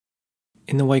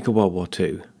In the wake of World War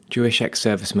II, Jewish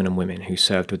ex-servicemen and women who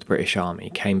served with the British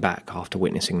Army came back after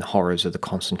witnessing the horrors of the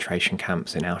concentration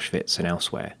camps in Auschwitz and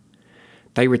elsewhere.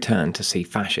 They returned to see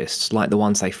fascists, like the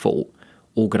ones they fought,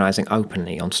 organising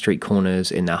openly on street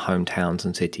corners in their hometowns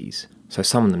and cities. So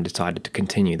some of them decided to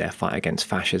continue their fight against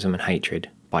fascism and hatred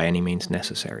by any means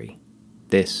necessary.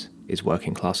 This is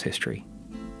working class history.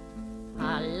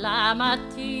 Alla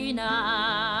mattina,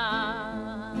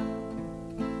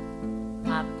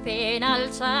 appena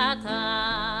alzata,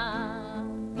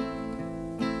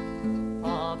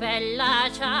 oh bella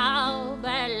ciao,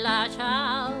 bella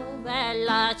ciao,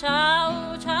 bella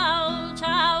ciao, ciao,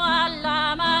 ciao,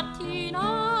 alla mattina.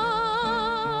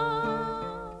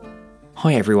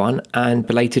 Hi everyone, and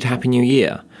belated Happy New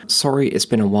Year! Sorry it's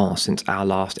been a while since our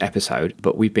last episode,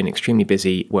 but we've been extremely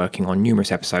busy working on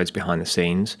numerous episodes behind the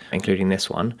scenes, including this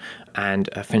one, and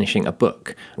finishing a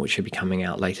book, which should be coming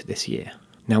out later this year.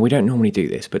 Now, we don't normally do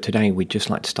this, but today we'd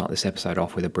just like to start this episode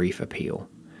off with a brief appeal.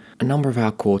 A number of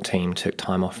our core team took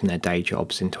time off from their day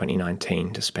jobs in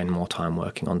 2019 to spend more time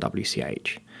working on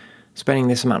WCH. Spending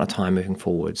this amount of time moving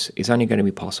forwards is only going to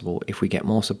be possible if we get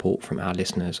more support from our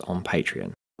listeners on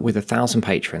Patreon. With 1,000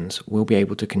 patrons, we'll be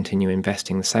able to continue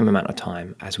investing the same amount of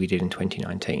time as we did in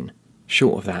 2019.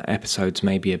 Short of that, episodes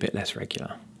may be a bit less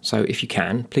regular. So if you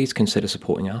can, please consider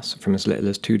supporting us from as little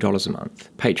as $2 a month.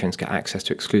 Patrons get access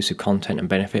to exclusive content and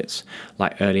benefits,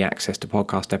 like early access to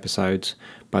podcast episodes,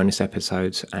 bonus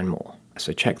episodes, and more.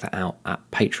 So check that out at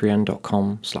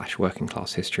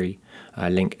patreon.com/workingclasshistory,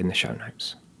 link in the show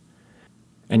notes.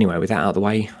 Anyway, with that out of the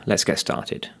way, let's get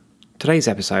started. Today's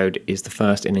episode is the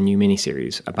first in a new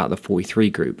mini-series about the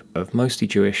 43 group of mostly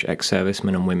Jewish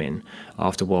ex-servicemen and women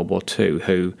after World War II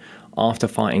who, after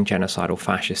fighting genocidal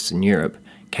fascists in Europe,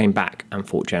 came back and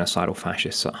fought genocidal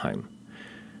fascists at home.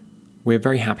 We're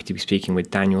very happy to be speaking with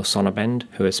Daniel Sonabend,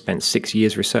 who has spent 6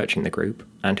 years researching the group,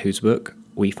 and whose book,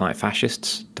 We Fight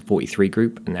Fascists, the 43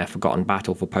 group and their forgotten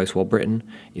battle for post-war Britain,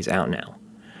 is out now.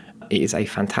 It is a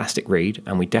fantastic read,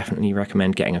 and we definitely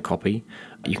recommend getting a copy.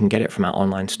 You can get it from our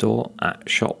online store at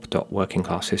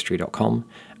shop.workingclasshistory.com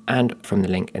and from the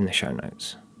link in the show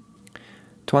notes.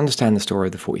 To understand the story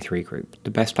of the 43 group,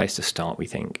 the best place to start, we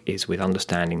think, is with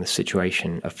understanding the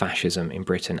situation of fascism in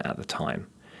Britain at the time.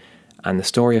 And the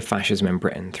story of fascism in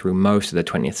Britain through most of the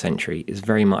 20th century is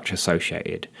very much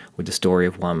associated with the story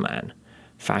of one man,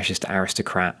 fascist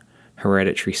aristocrat,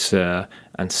 hereditary Sir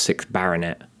and 6th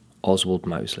Baronet, Oswald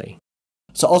Mosley.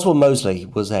 So Oswald Mosley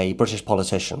was a British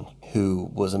politician who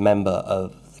was a member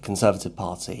of the Conservative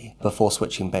Party before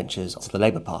switching benches to the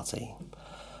Labour Party,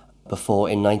 before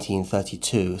in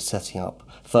 1932 setting up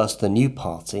first the New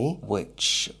Party,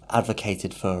 which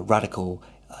advocated for radical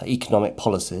economic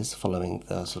policies following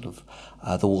the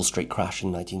the Wall Street crash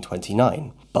in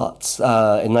 1929. But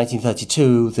in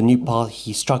 1932, the New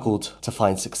Party struggled to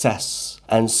find success,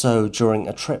 and so during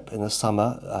a trip in the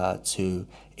summer to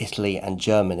Italy and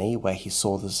Germany, where he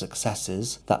saw the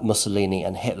successes that Mussolini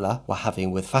and Hitler were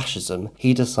having with fascism,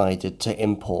 he decided to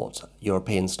import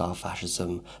European-style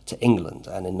fascism to England.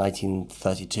 And in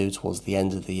 1932, towards the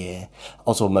end of the year,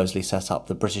 Oswald Mosley set up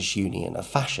the British Union of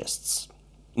Fascists.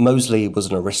 Mosley was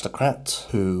an aristocrat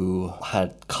who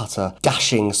had cut a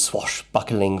dashing,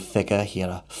 swashbuckling figure. He had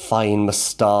a fine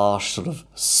moustache,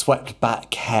 swept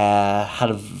back hair, had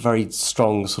a very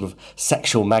strong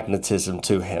sexual magnetism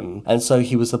to him. And so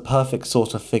he was the perfect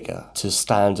sort of figure to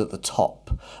stand at the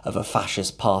top of a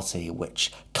fascist party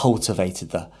which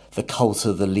cultivated the cult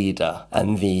of the leader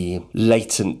and the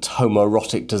latent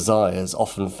homoerotic desires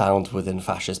often found within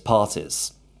fascist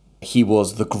parties. He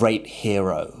was the great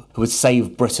hero who had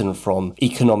saved Britain from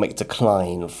economic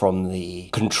decline, from the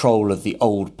control of the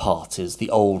old parties,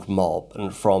 the old mob,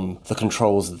 and from the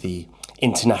controls of the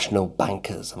international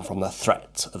bankers and from the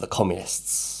threat of the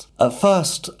communists. At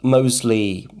first,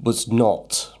 Mosley was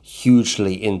not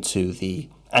hugely into the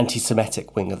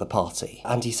anti-Semitic wing of the party.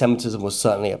 Anti-Semitism was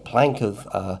certainly a plank of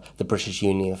the British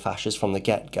Union of Fascists from the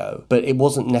get-go, but it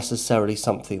wasn't necessarily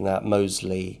something that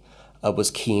Mosley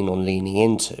was keen on leaning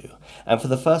into. And for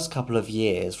the first couple of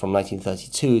years, from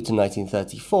 1932 to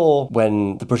 1934,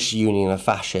 when the British Union of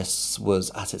Fascists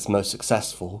was at its most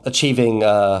successful, achieving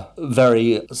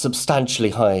very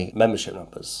substantially high membership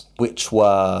numbers, which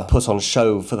were put on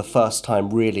show for the first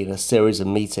time really in a series of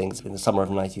meetings in the summer of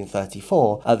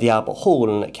 1934 at the Albert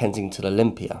Hall and at Kensington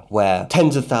Olympia, where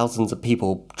tens of thousands of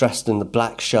people dressed in the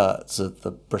black shirts of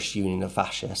the British Union of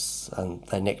Fascists, and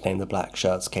their nickname, the Black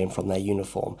Shirts, came from their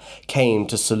uniform, came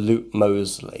to salute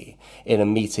Mosley in a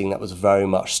meeting that was very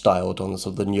much styled on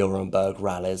the Nuremberg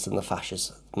rallies and the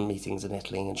fascist meetings in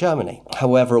Italy and Germany.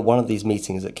 However, at one of these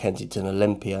meetings at Kensington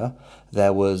Olympia,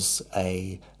 there was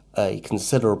a a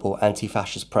considerable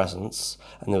anti-fascist presence,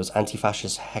 and there was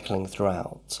anti-fascist heckling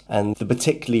throughout. And the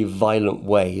particularly violent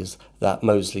ways that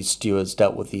Mosley's stewards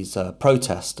dealt with these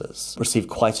protesters received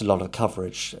quite a lot of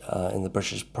coverage in the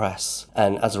British press.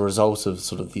 And as a result of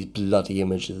sort of these bloody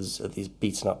images of these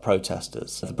beaten up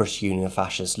protesters, the British Union of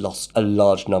Fascists lost a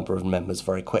large number of members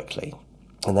very quickly.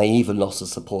 And they even lost the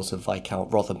support of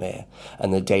Viscount Rothermere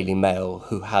and the Daily Mail,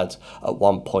 who had at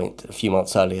one point, a few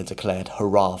months earlier, declared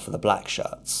hurrah for the black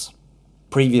shirts.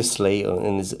 Previously,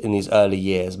 in these early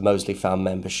years, Mosley found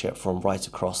membership from right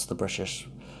across the British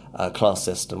class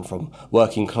system, from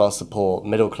working class support,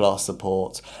 middle class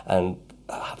support, and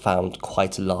found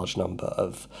quite a large number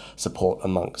of support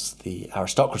amongst the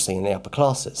aristocracy and the upper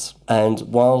classes. And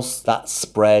whilst that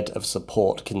spread of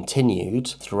support continued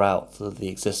throughout the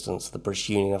existence of the British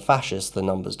Union of Fascists, the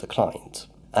numbers declined.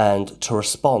 And to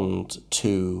respond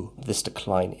to this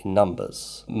decline in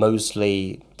numbers,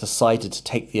 Mosley decided to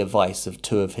take the advice of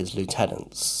two of his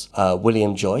lieutenants,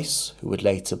 William Joyce, who would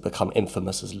later become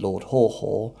infamous as Lord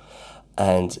Haw-Haw,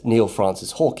 and Neil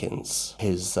Francis Hawkins,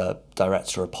 his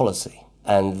director of policy.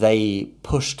 And they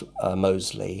pushed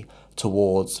Mosley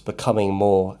towards becoming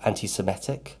more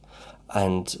anti-Semitic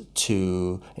and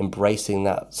to embracing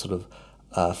that sort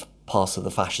of part of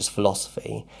the fascist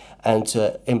philosophy, and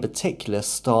to, in particular,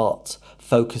 start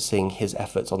focusing his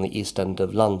efforts on the East End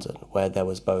of London, where there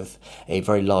was both a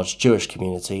very large Jewish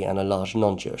community and a large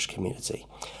non-Jewish community.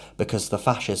 Because the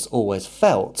fascists always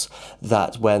felt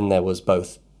that when there was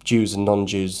both Jews and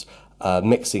non-Jews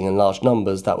mixing in large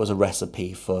numbers, that was a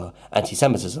recipe for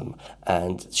anti-Semitism,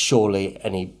 and surely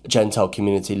any Gentile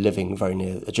community living very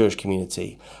near the Jewish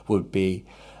community would be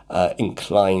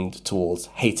inclined towards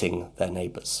hating their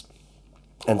neighbours.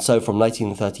 And so from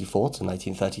 1934 to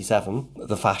 1937,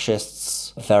 the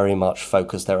fascists very much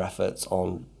focused their efforts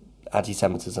on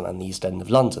anti-Semitism and the East End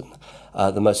of London.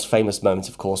 The most famous moment,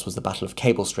 of course, was the Battle of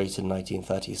Cable Street in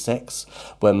 1936,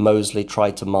 where Mosley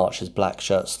tried to march his black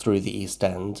shirts through the East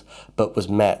End, but was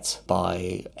met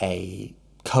by a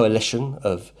coalition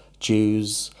of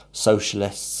Jews,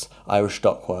 socialists, Irish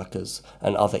dockworkers,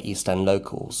 and other East End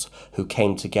locals who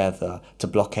came together to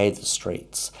blockade the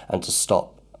streets and to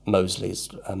stop Mosley's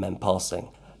men passing.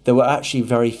 There were actually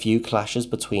very few clashes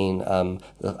between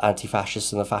the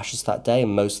anti-fascists and the fascists that day,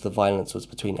 and most of the violence was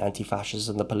between anti-fascists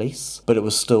and the police. But it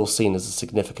was still seen as a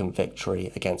significant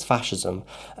victory against fascism,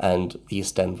 and the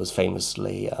East End was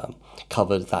famously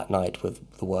covered that night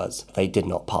with the words, "They did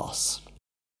not pass."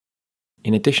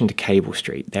 In addition to Cable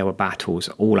Street, there were battles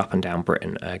all up and down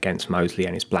Britain against Mosley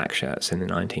and his black shirts in the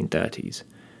 1930s.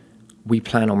 We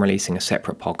plan on releasing a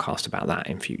separate podcast about that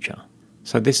in future.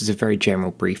 So this is a very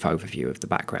general brief overview of the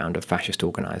background of fascist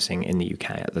organising in the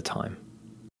UK at the time.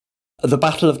 The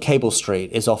Battle of Cable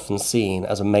Street is often seen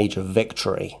as a major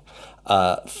victory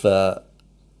for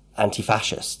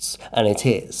anti-fascists, and it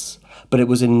is. But it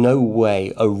was in no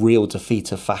way a real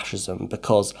defeat of fascism,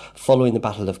 because following the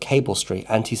Battle of Cable Street,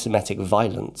 anti-Semitic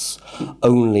violence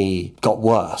only got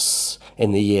worse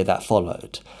in the year that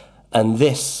followed. And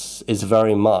this is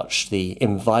very much the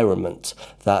environment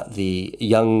that the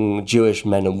young Jewish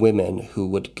men and women who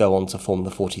would go on to form the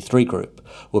 43 group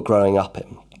were growing up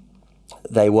in.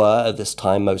 They were, at this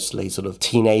time, mostly sort of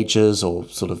teenagers or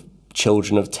sort of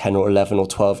children of 10 or 11 or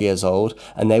 12 years old,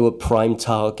 and they were prime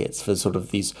targets for sort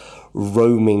of these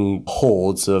roaming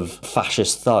hordes of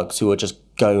fascist thugs who were just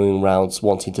going around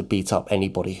wanting to beat up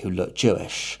anybody who looked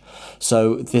Jewish.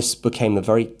 So this became a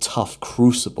very tough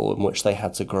crucible in which they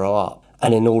had to grow up.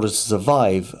 And in order to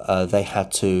survive, they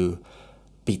had to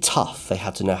be tough. They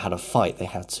had to know how to fight.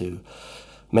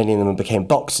 Many of them became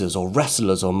boxers or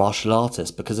wrestlers or martial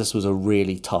artists, because this was a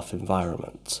really tough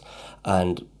environment.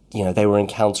 And they were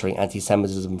encountering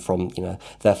anti-Semitism from,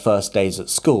 their first days at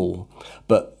school,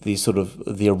 but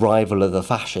the arrival of the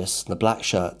fascists and the black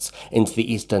shirts into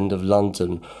the East End of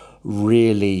London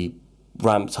really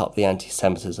ramped up the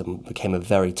anti-Semitism, became a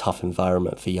very tough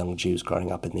environment for young Jews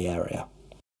growing up in the area.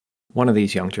 One of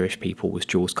these young Jewish people was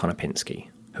Jules Konopinski,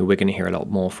 who we're going to hear a lot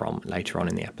more from later on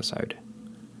in the episode.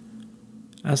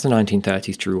 As the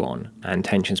 1930s drew on and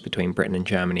tensions between Britain and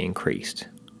Germany increased,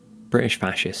 British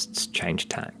fascists changed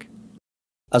tack.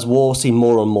 As war seemed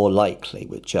more and more likely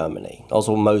with Germany,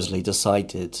 Oswald Mosley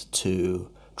decided to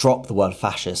drop the word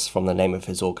fascist from the name of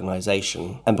his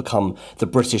organisation and become the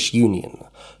British Union,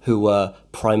 who were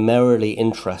primarily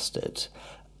interested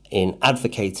in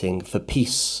advocating for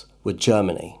peace with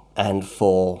Germany and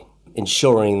for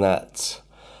ensuring that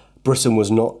Britain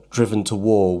was not driven to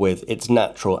war with its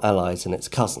natural allies and its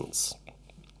cousins.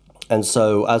 And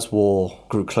so as war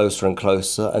grew closer and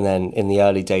closer, and then in the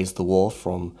early days of the war,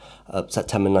 from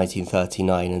September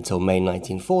 1939 until May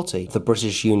 1940, the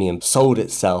British Union sold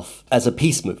itself as a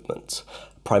peace movement,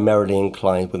 primarily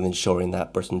inclined with ensuring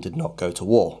that Britain did not go to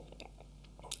war,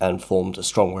 and formed a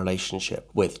strong relationship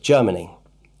with Germany.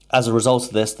 As a result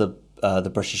of this, the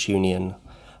British Union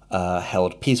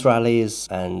held peace rallies,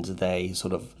 and they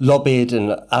sort of lobbied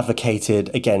and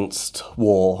advocated against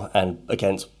war and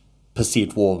against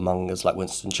perceived warmongers like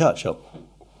Winston Churchill.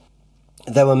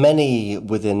 There were many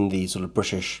within the sort of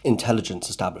British intelligence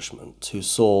establishment who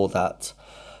saw that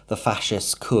the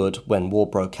fascists could, when war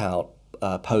broke out,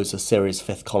 pose a serious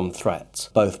fifth-column threat,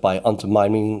 both by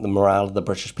undermining the morale of the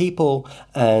British people,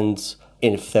 and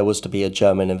if there was to be a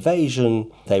German invasion,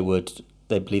 they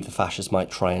believed the fascists might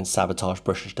try and sabotage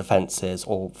British defences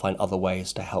or find other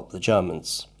ways to help the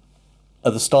Germans.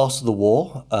 At the start of the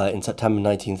war, in September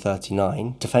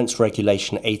 1939, Defence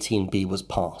Regulation 18B was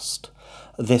passed.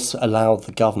 This allowed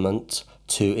the government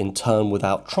to intern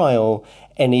without trial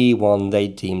anyone they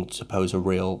deemed to pose a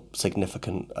real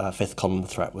significant fifth-column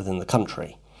threat within the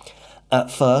country. At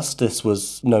first, this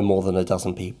was no more than a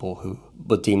dozen people who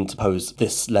were deemed to pose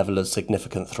this level of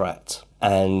significant threat,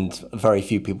 and very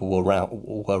few people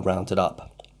were rounded up.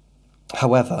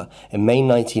 However, in May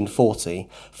 1940,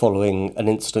 following an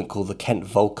incident called the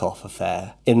Kent-Volkoff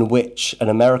affair, in which an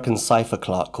American cipher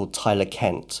clerk called Tyler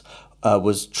Kent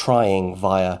was trying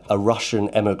via a Russian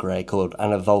emigre called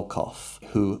Anna Volkov,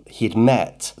 who he'd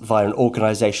met via an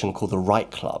organisation called the Right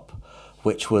Club,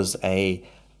 which was a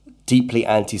deeply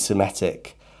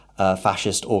anti-Semitic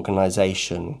fascist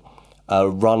organisation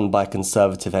run by a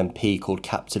Conservative MP called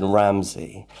Captain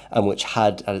Ramsey, and which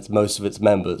had at most of its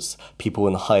members people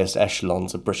in the highest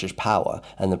echelons of British power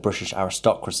and the British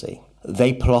aristocracy.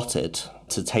 They plotted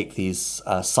to take these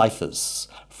ciphers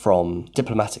from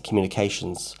diplomatic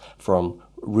communications from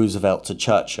Roosevelt to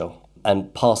Churchill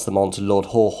and pass them on to Lord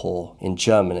Haw Haw in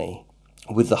Germany,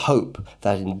 with the hope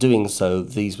that in doing so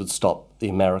these would stop the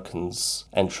Americans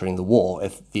entering the war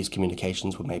if these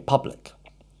communications were made public.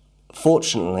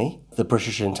 Fortunately, the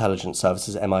British intelligence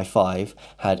services, MI5,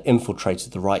 had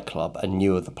infiltrated the Right Club and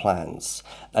knew of the plans,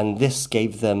 and this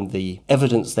gave them the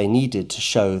evidence they needed to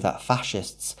show that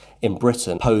fascists in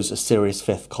Britain pose a serious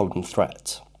fifth-column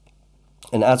threat.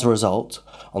 And as a result,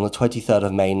 on the 23rd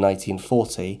of May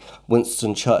 1940,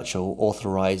 Winston Churchill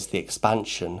authorised the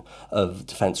expansion of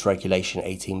Defence Regulation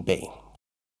 18B.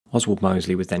 Oswald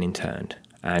Mosley was then interned,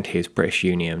 and his British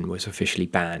Union was officially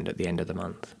banned at the end of the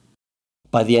month.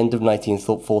 By the end of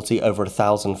 1940, over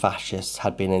 1,000 fascists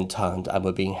had been interned and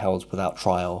were being held without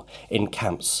trial in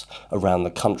camps around the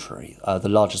country. The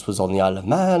largest was on the Isle of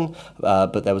Man,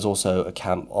 but there was also a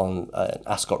camp on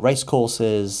Ascot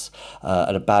racecourses,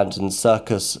 an abandoned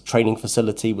circus training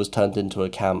facility was turned into a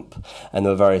camp, and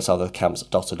there were various other camps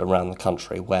dotted around the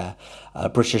country where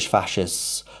British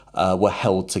fascists were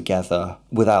held together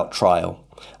without trial.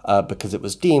 Because it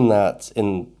was deemed that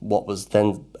in what was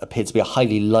then appeared to be a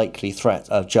highly likely threat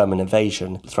of German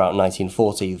invasion throughout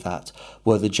 1940, that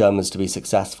were the Germans to be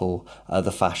successful,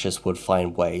 the fascists would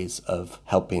find ways of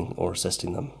helping or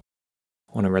assisting them.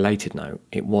 On a related note,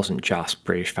 it wasn't just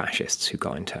British fascists who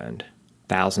got interned.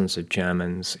 Thousands of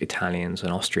Germans, Italians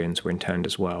and Austrians were interned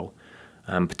as well,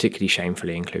 particularly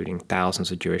shamefully including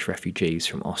thousands of Jewish refugees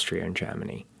from Austria and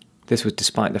Germany. This was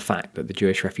despite the fact that the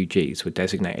Jewish refugees were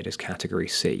designated as Category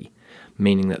C,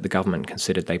 meaning that the government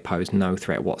considered they posed no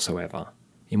threat whatsoever.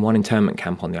 In one internment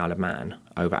camp on the Isle of Man,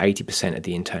 over 80% of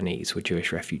the internees were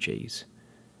Jewish refugees.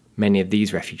 Many of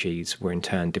these refugees were in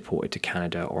turn deported to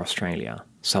Canada or Australia,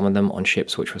 some of them on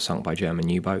ships which were sunk by German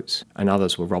U-boats, and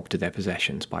others were robbed of their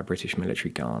possessions by British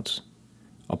military guards.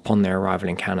 Upon their arrival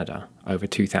in Canada, over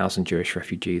 2,000 Jewish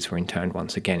refugees were interned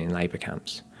once again in labour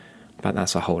camps. But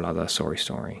that's a whole other sorry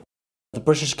story. The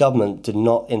British government did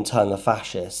not intern the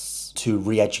fascists to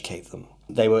re-educate them.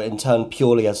 They were interned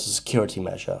purely as a security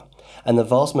measure, and the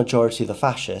vast majority of the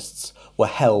fascists were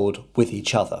held with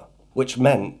each other, which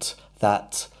meant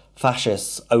that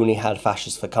fascists only had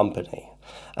fascists for company,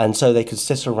 and so they could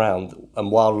sit around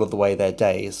and while away their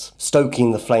days,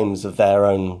 stoking the flames of their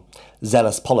own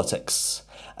zealous politics,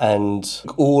 and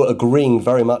all agreeing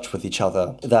very much with each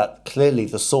other that clearly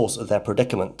the source of their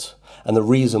predicament and the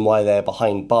reason why they're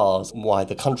behind bars, why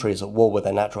the country is at war with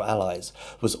their natural allies,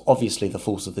 was obviously the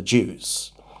fault of the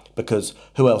Jews. Because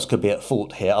who else could be at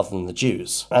fault here other than the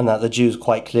Jews? And that the Jews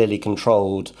quite clearly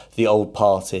controlled the old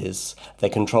parties, they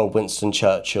controlled Winston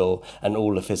Churchill and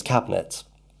all of his cabinet.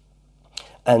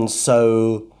 And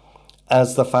so,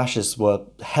 As the fascists were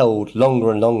held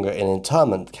longer and longer in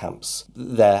internment camps,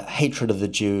 their hatred of the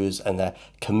Jews and their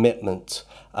commitment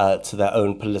to their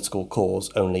own political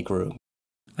cause only grew.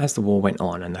 As the war went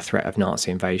on and the threat of Nazi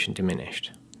invasion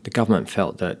diminished, the government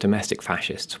felt that domestic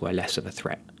fascists were less of a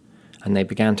threat, and they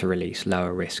began to release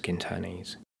lower-risk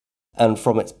internees. And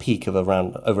from its peak of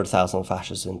around over 1,000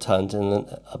 fascists interned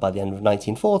by the end of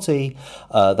 1940,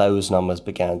 those numbers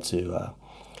began to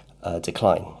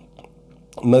decline.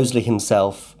 Mosley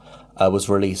himself was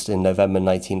released in November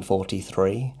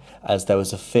 1943, as there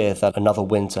was a fear that another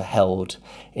winter held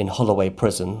in Holloway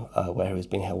Prison, where he was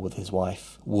being held with his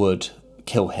wife, would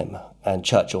kill him, and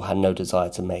Churchill had no desire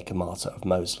to make a martyr of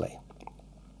Mosley.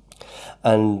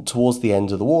 And towards the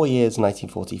end of the war years,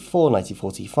 1944,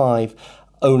 1945,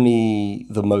 only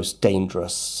the most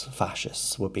dangerous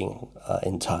fascists were being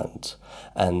interned,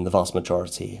 and the vast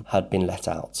majority had been let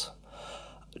out.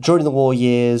 During the war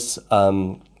years,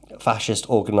 fascist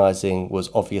organising was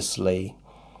obviously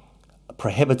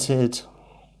prohibited,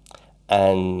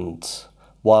 and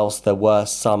whilst there were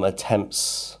some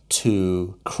attempts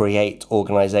to create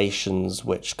organisations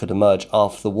which could emerge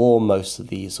after the war, most of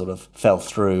these sort of fell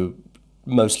through,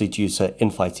 mostly due to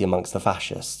infighting amongst the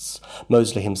fascists.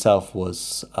 Mosley himself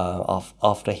was,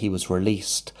 after he was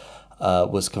released,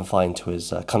 was confined to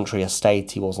his country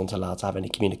estate. He wasn't allowed to have any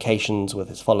communications with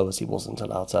his followers. He wasn't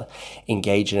allowed to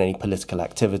engage in any political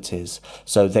activities.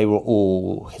 So they were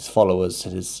all, his followers,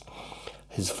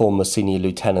 his former senior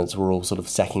lieutenants were all sort of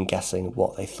second-guessing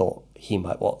what they thought he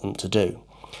might want them to do.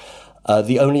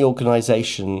 The only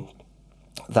organisation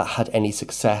that had any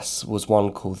success was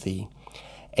one called the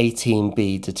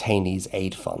 18B Detainees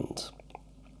Aid Fund.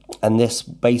 And this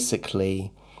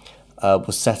basically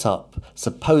was set up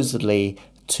supposedly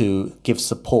to give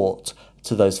support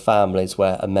to those families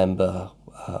where a member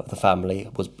of the family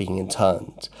was being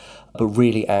interned, but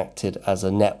really acted as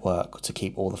a network to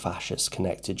keep all the fascists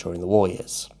connected during the war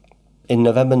years. In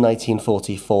November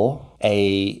 1944,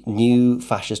 a new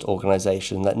fascist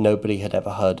organisation that nobody had ever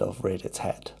heard of reared its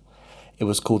head. It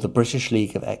was called the British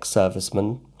League of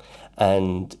Ex-Servicemen,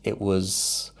 and it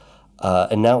was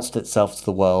announced itself to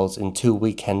the world in 2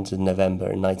 weekends in November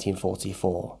in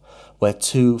 1944, where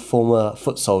two former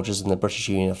foot soldiers in the British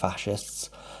Union of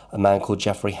Fascists, a man called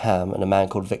Geoffrey Ham and a man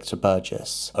called Victor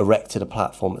Burgess, erected a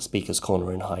platform at Speaker's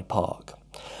Corner in Hyde Park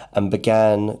and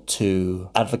began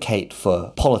to advocate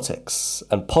for politics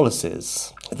and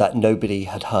policies that nobody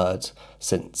had heard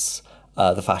since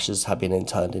the fascists had been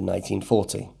interned in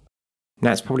 1940.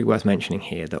 Now, it's probably worth mentioning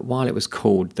here that while it was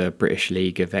called the British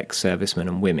League of Ex-Servicemen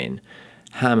and Women,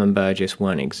 Ham and Burgess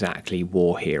weren't exactly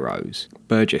war heroes.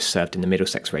 Burgess served in the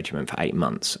Middlesex Regiment for 8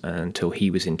 months until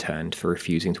he was interned for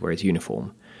refusing to wear his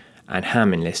uniform, and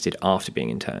Ham enlisted after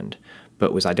being interned,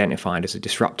 but was identified as a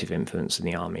disruptive influence in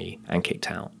the army and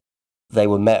kicked out. They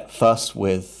were met first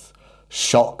with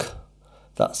shock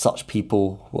that such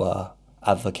people were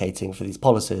advocating for these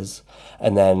policies,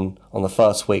 and then on the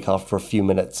first week, after a few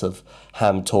minutes of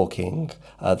Ham talking,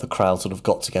 the crowd sort of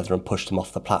got together and pushed him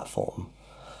off the platform.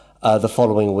 The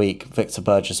following week, Victor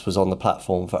Burgess was on the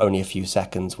platform for only a few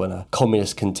seconds when a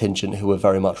communist contingent who were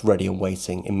very much ready and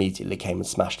waiting immediately came and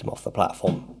smashed him off the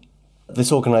platform.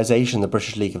 This organisation, the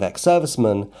British League of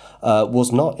Ex-Servicemen,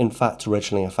 was not in fact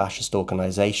originally a fascist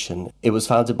organisation. It was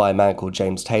founded by a man called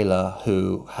James Taylor,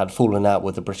 who had fallen out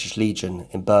with the British Legion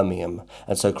in Birmingham,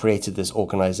 and so created this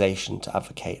organisation to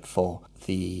advocate for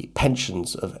the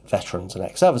pensions of veterans and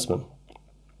ex-servicemen.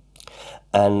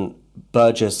 And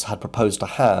Burgess had proposed to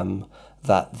Ham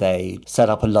that they set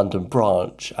up a London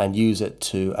branch and use it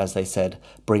to, as they said,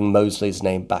 bring Mosley's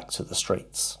name back to the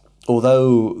streets.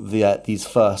 Although these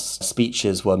first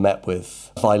speeches were met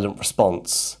with violent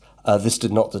response, this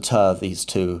did not deter these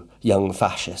two young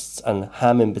fascists, and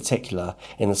Ham in particular,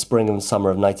 in the spring and summer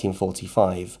of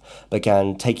 1945,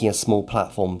 began taking a small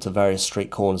platform to various street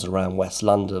corners around West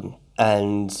London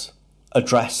and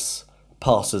address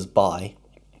passers-by.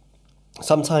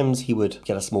 Sometimes he would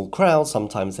get a small crowd,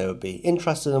 sometimes they would be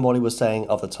interested in what he was saying,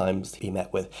 other times he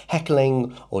met with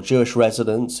heckling or Jewish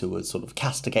residents who would sort of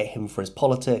castigate him for his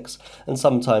politics, and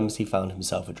sometimes he found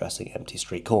himself addressing empty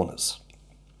street corners.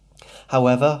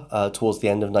 However, towards the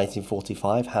end of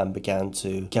 1945, Ham began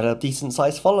to get a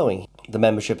decent-sized following. The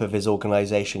membership of his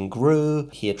organisation grew.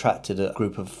 He attracted a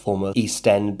group of former East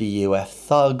End BUF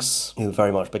thugs who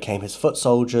very much became his foot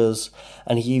soldiers,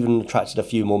 and he even attracted a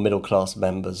few more middle-class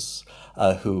members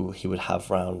who he would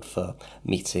have round for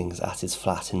meetings at his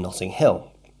flat in Notting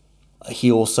Hill.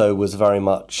 He also was very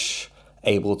much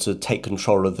able to take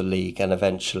control of the League and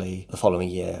eventually, the following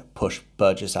year, push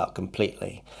Burgess out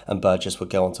completely, and Burgess would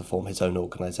go on to form his own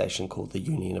organisation called the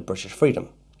Union of British Freedom.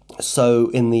 So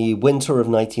in the winter of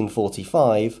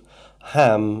 1945,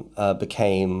 Ham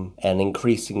became an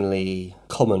increasingly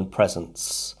common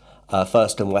presence,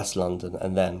 first in West London,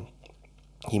 and then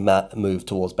he moved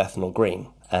towards Bethnal Green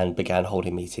and began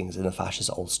holding meetings in the fascist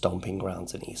old stomping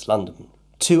grounds in East London.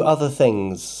 Two other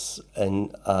things in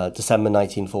December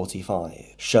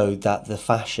 1945 showed that the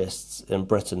fascists in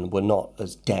Britain were not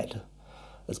as dead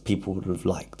as people would have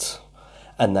liked,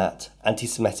 and that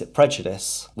anti-Semitic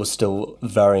prejudice was still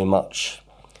very much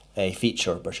a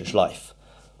feature of British life.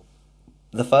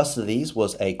 The first of these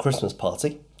was a Christmas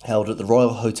party held at the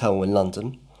Royal Hotel in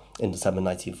London in December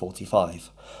 1945,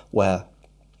 where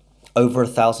over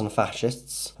 1,000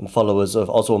 fascists and followers of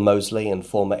Oswald Mosley and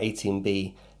former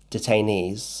 18B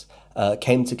detainees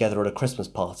came together at a Christmas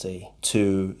party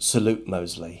to salute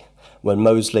Mosley. When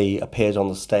Mosley appeared on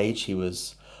the stage, he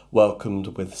was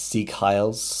welcomed with Sieg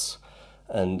Heils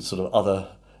and sort of other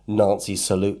Nazi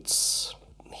salutes.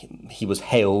 He was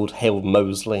hailed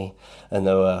Mosley, and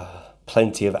there were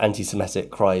plenty of anti-Semitic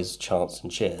cries, chants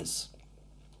and cheers.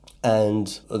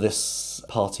 And this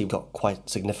party got quite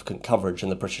significant coverage in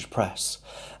the British press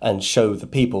and showed the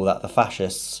people that the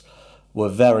fascists were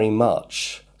very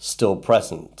much still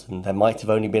present, and there might have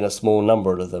only been a small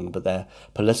number of them, but their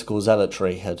political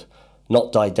zealotry had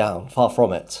not died down, far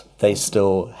from it. They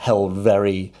still held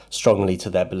very strongly to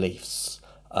their beliefs,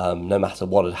 no matter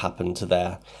what had happened to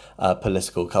their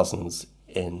political cousins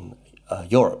in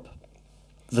Europe.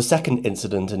 The second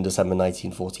incident in December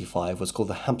 1945 was called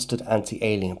the Hampstead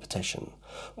Anti-Alien Petition,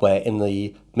 where in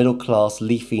the middle-class,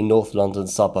 leafy North London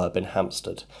suburb in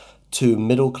Hampstead, two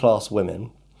middle-class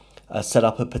women set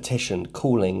up a petition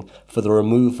calling for the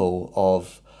removal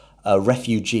of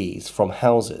refugees from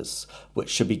houses which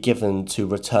should be given to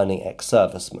returning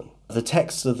ex-servicemen. The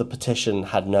text of the petition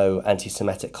had no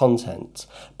anti-Semitic content,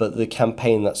 but the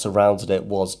campaign that surrounded it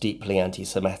was deeply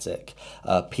anti-Semitic.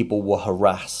 People were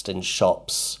harassed in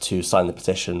shops to sign the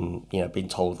petition, being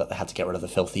told that they had to get rid of the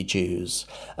filthy Jews,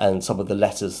 and some of the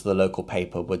letters to the local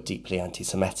paper were deeply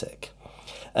anti-Semitic.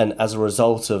 And as a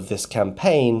result of this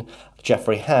campaign,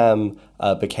 Geoffrey Ham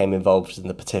became involved in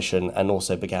the petition and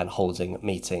also began holding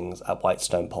meetings at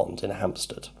Whitestone Pond in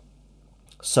Hampstead.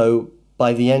 So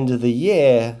by the end of the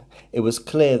year, it was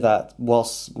clear that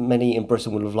whilst many in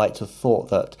Britain would have liked to have thought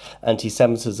that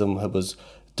anti-Semitism was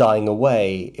dying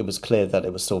away, it was clear that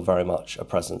it was still very much a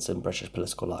presence in British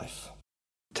political life.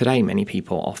 Today, many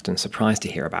people are often surprised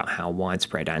to hear about how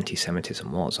widespread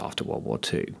anti-Semitism was after World War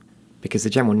II, because the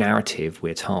general narrative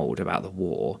we're told about the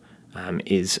war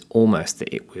is almost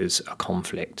that it was a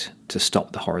conflict to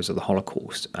stop the horrors of the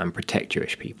Holocaust and protect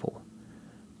Jewish people.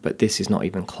 But this is not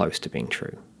even close to being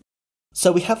true.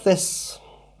 So we have this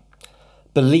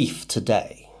belief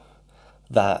today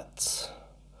that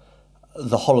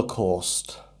the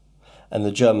Holocaust and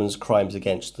the Germans' crimes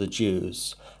against the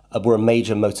Jews were a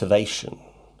major motivation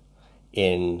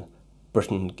in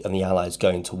Britain and the Allies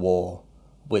going to war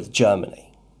with Germany.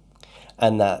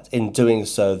 And that in doing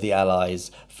so, the Allies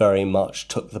very much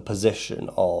took the position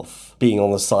of being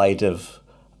on the side of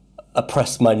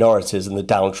oppressed minorities and the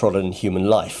downtrodden in human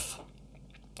life.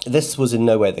 This was in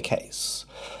no way the case.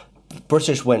 The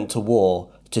British went to war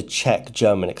to check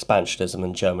German expansionism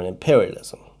and German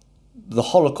imperialism. The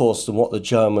Holocaust and what the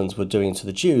Germans were doing to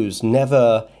the Jews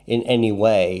never in any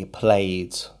way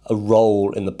played a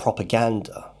role in the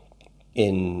propaganda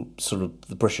in sort of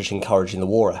the British encouraging the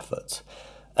war effort.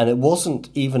 And it wasn't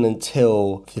even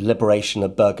until the liberation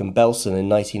of Bergen-Belsen in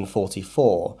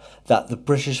 1944 that the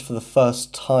British, for the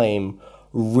first time,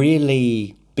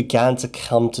 really began to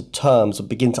come to terms or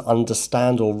begin to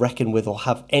understand or reckon with or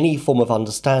have any form of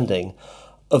understanding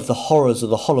of the horrors of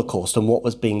the Holocaust and what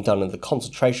was being done in the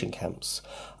concentration camps.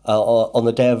 On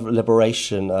the day of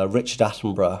liberation, Richard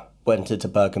Attenborough went into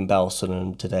Bergen-Belsen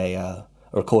and did a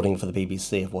recording for the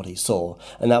BBC of what he saw.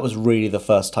 And that was really the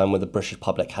first time when the British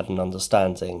public had an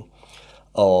understanding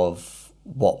of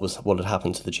what had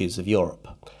happened to the Jews of Europe.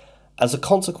 As a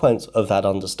consequence of that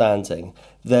understanding,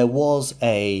 there was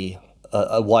a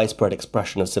widespread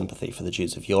expression of sympathy for the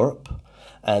Jews of Europe,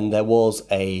 and there was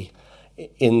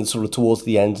in sort of towards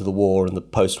the end of the war and the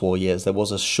post-war years, there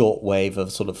was a short wave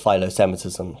of sort of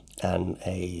philo-Semitism and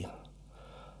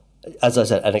as I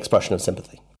said, an expression of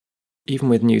sympathy. Even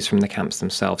with news from the camps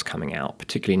themselves coming out,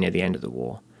 particularly near the end of the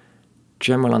war,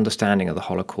 general understanding of the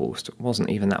Holocaust wasn't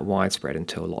even that widespread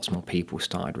until lots more people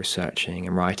started researching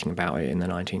and writing about it in the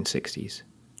 1960s.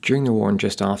 During the war and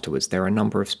just afterwards, there are a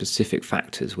number of specific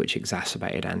factors which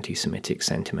exacerbated anti-Semitic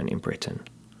sentiment in Britain.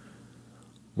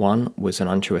 One was an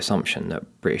untrue assumption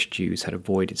that British Jews had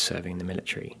avoided serving in the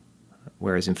military,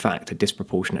 whereas in fact a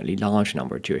disproportionately large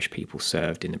number of Jewish people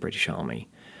served in the British Army,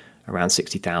 around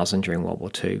 60,000 during World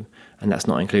War II, and that's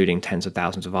not including tens of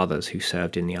thousands of others who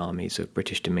served in the armies of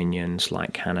British dominions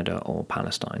like Canada or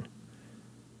Palestine.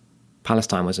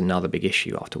 Palestine was another big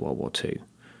issue after World War II.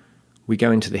 We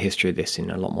go into the history of this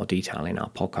in a lot more detail in our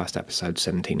podcast episodes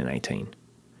 17 and 18.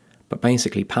 But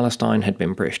basically, Palestine had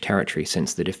been British territory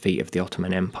since the defeat of the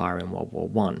Ottoman Empire in World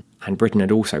War I, and Britain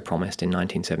had also promised in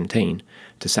 1917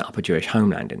 to set up a Jewish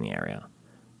homeland in the area.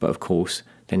 But of course,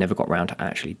 they never got round to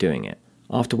actually doing it.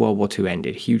 After World War II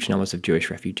ended, huge numbers of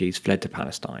Jewish refugees fled to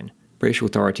Palestine. British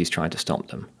authorities tried to stop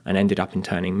them, and ended up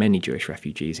interning many Jewish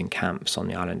refugees in camps on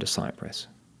the island of Cyprus.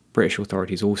 British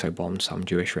authorities also bombed some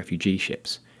Jewish refugee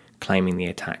ships, claiming the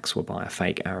attacks were by a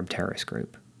fake Arab terrorist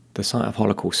group. The sight of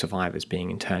Holocaust survivors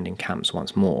being interned in camps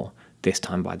once more, this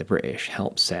time by the British,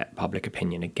 helped set public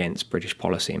opinion against British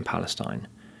policy in Palestine.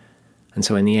 And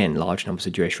so in the end, large numbers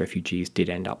of Jewish refugees did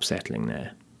end up settling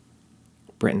there.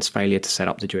 Britain's failure to set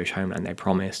up the Jewish homeland they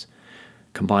promised,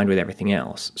 combined with everything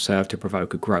else, served to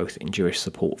provoke a growth in Jewish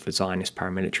support for Zionist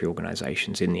paramilitary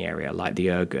organisations in the area like the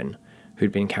Irgun,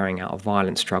 who'd been carrying out a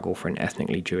violent struggle for an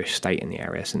ethnically Jewish state in the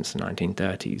area since the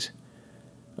 1930s.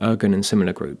 Irgun and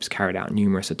similar groups carried out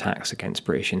numerous attacks against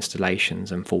British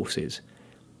installations and forces,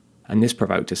 and this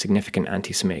provoked a significant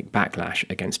anti-Semitic backlash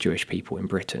against Jewish people in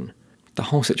Britain. The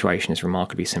whole situation is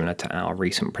remarkably similar to our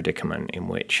recent predicament in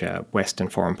which Western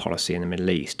foreign policy in the Middle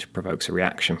East provokes a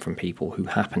reaction from people who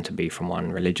happen to be from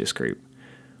one religious group,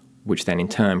 which then in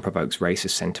turn provokes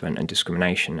racist sentiment and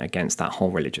discrimination against that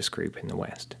whole religious group in the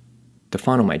West. The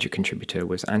final major contributor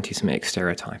was anti-Semitic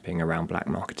stereotyping around black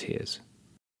marketeers.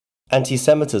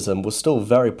 Anti-Semitism was still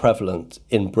very prevalent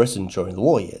in Britain during the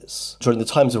war years. During the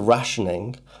times of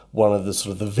rationing, one of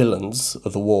the villains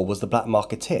of the war was the black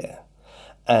marketeer.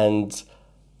 And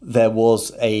there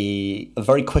was a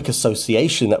very quick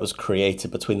association that was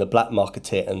created between the black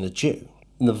marketeer and the Jew.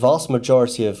 In the vast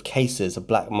majority of cases of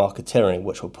black marketeering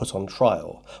which were put on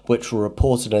trial, which were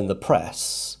reported in the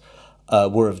press,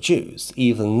 were of Jews,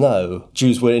 even though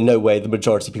Jews were in no way the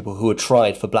majority of people who were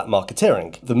tried for black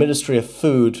marketeering. The Ministry of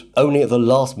Food only at the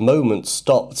last moment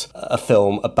stopped a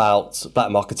film about black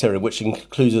marketeering, which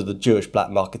included the Jewish black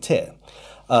marketeer.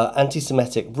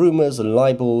 Anti-Semitic rumours and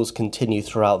libels continued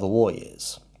throughout the war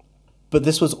years. But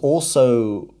this was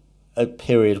also a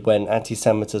period when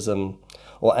anti-Semitism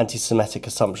or anti-Semitic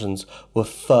assumptions were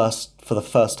for the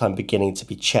first time beginning to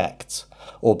be checked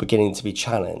or beginning to be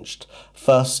challenged.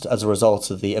 First, as a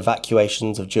result of the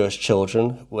evacuations of Jewish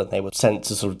children when they were sent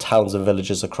to towns and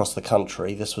villages across the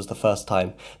country. This was the first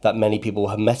time that many people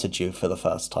had met a Jew for the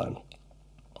first time.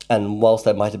 And whilst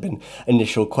there might have been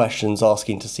initial questions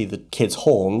asking to see the kids'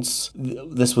 horns,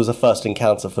 this was a first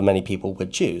encounter for many people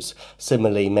with Jews.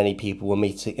 Similarly, many people were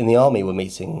meeting in the army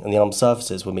and the armed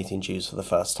services were meeting Jews for the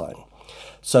first time.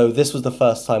 So this was the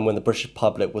first time when the British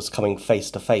public was coming face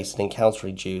to face and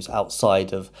encountering Jews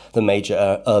outside of the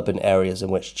major urban areas in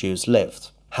which Jews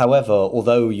lived. However,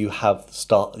 although you have the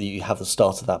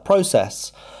start of that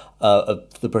process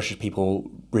of the British people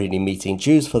really meeting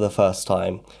Jews for the first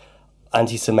time,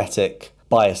 anti-Semitic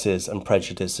biases and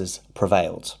prejudices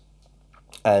prevailed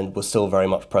and were still very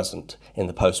much present in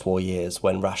the post-war years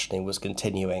when rationing was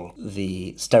continuing.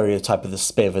 The stereotype of the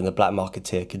spiv and the black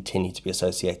marketeer continued to be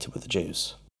associated with the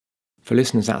Jews. For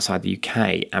listeners outside the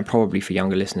UK, and probably for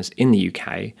younger listeners in the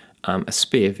UK, a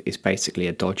spiv is basically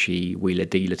a dodgy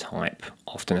wheeler-dealer type,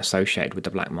 often associated with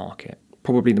the black market.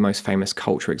 Probably the most famous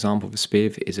cultural example of a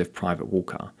spiv is of Private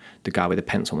Walker, the guy with a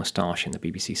pencil moustache in the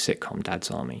BBC sitcom Dad's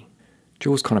Army.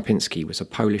 Jules Konopinski was a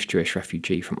Polish Jewish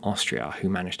refugee from Austria who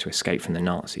managed to escape from the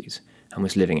Nazis and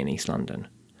was living in East London.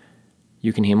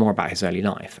 You can hear more about his early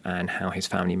life and how his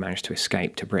family managed to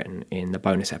escape to Britain in the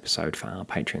bonus episode for our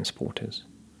Patreon supporters.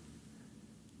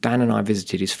 Dan and I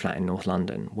visited his flat in North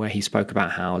London, where he spoke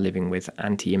about how living with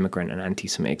anti-immigrant and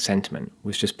anti-Semitic sentiment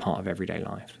was just part of everyday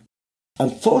life.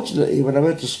 Unfortunately, when I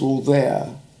went to school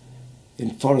there,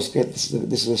 in Forest Gate, this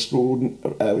is a school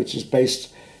which is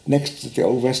based next to the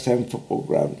old West Ham football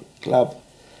ground club,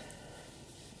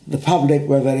 the public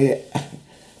were very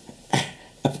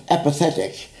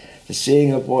apathetic to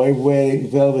seeing a boy wearing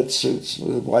velvet suits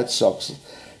with white socks,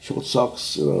 short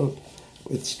socks,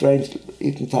 with strange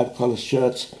Eton-type collar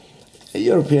shirts,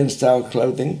 European-style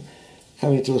clothing,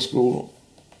 coming to a school.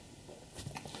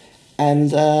 And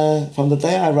from the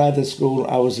day I arrived at school,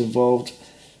 I was involved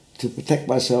to protect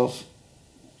myself,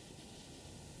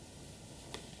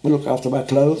 look after my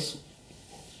clothes,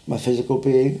 my physical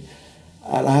being,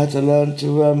 and I had to learn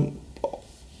to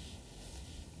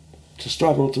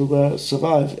struggle to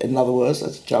survive. In other words,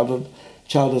 as a child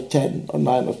of 10 or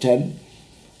 9 or 10,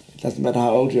 it doesn't matter how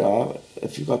old you are,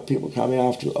 if you've got people coming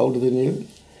after you older than you,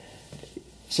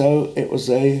 So it was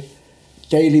a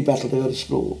daily battle to go to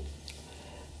school.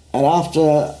 And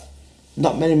after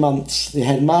not many months, the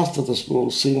headmaster of the school,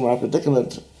 seeing my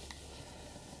predicament,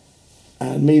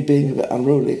 and me being a bit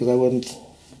unruly because I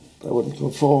wouldn't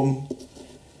conform,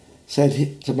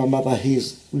 said to my mother,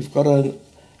 we've got an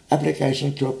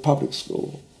application to a public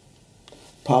school,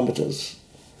 Parmeters,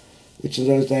 which in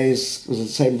those days was at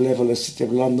the same level as City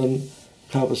of London,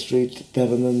 Carver Street,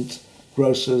 Devonant,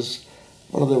 Grocers,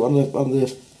 one of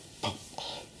the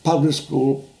public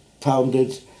school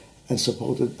founded and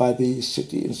supported by the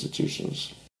city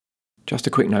institutions. Just a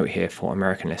quick note here for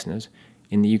American listeners.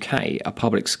 In the UK, a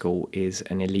public school is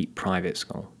an elite private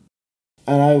school.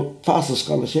 And I passed the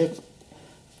scholarship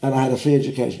and I had a free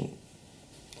education.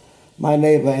 My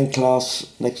neighbour in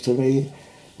class next to me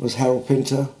was Harold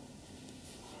Pinter,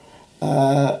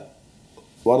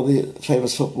 one of the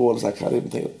famous footballers. I can't think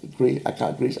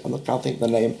of the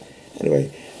name.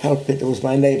 Anyway, Harold Pinter was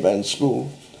my neighbour in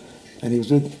school, and he was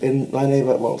my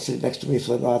neighbour, sitting next to me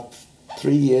for about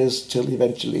 3 years till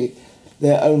eventually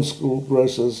their own school,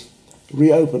 Grocers,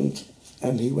 reopened,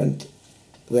 and he went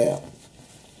there.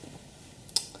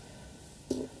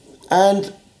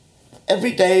 And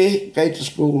every day going to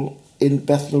school in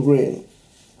Bethnal Green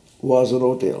was an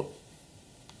ordeal.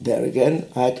 There again,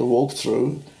 I had to walk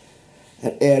through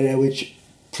an area which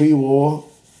pre-war,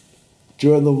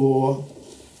 during the war,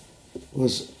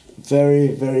 was very,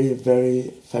 very,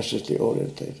 very fascistly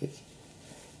orientated.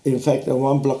 In fact, in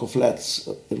one block of flats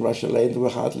in Russia Lane, there were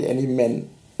hardly any men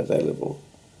available.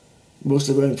 Most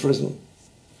of them were in prison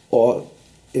or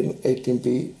in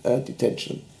 18B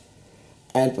detention.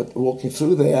 But walking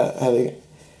through there, having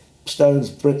stones,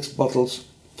 bricks, bottles,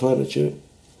 furniture,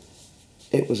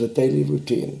 it was a daily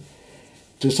routine.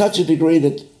 To such a degree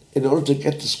that in order to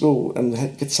get to school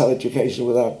and get some education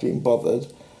without being bothered,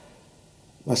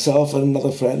 myself and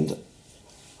another friend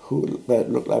who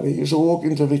looked like me used to walk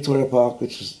into Victoria Park,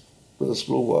 which is where the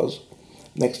school was,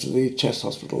 next to the chest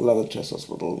hospital, London Chest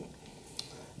Hospital.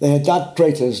 They had dug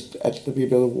craters at the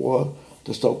beginning of the war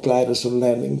to stop gliders from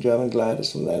landing, German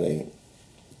gliders from landing,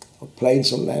 or planes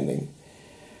from landing.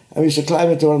 And we used to climb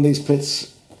into one of these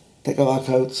pits, take off our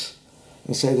coats,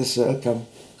 and say to sir, come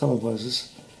on,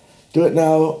 boys, do it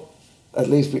now. At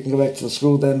least we can go back to the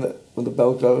school then when the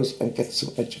bell goes and get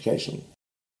some education.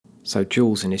 So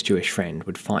Jules and his Jewish friend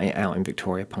would fight it out in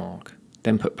Victoria Park,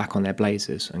 then put back on their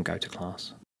blazers and go to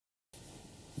class.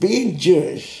 Being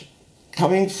Jewish,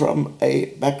 coming from a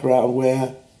background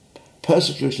where,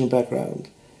 persecution background,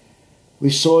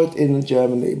 we saw it in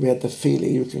Germany, we had the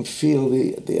feeling, you can feel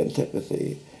the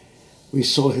antipathy. We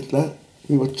saw Hitler,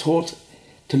 we were taught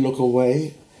to look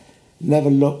away, never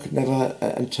look,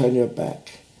 and turn your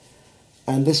back.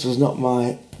 And this was not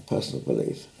my personal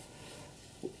belief.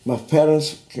 My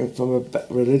parents came from a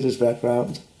religious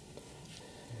background.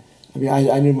 I mean,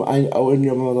 I knew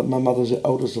my mother was the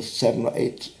oldest of 7 or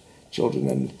 8 children,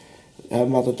 and her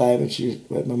mother died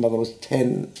when my mother was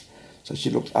 10. So she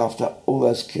looked after all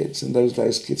those kids. In those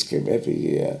days, kids came every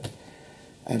year.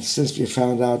 And since we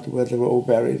found out where they were all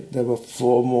buried, there were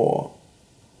 4 more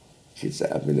kids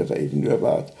that we never even knew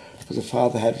about, because the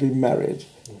father had remarried.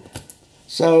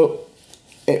 So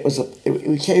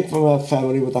we came from a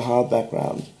family with a hard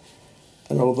background.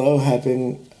 And although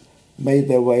having made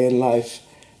their way in life,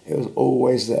 it was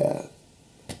always there.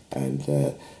 And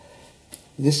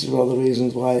this is one of the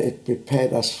reasons why it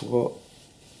prepared us for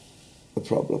the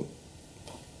problem.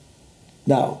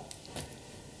 Now,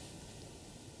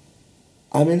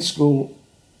 I'm in school.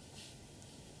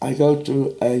 I go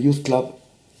to a youth club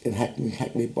in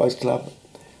Hackney Boys Club,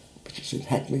 which is in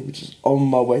Hackney, which is on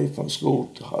my way from school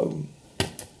to home.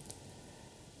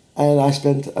 And I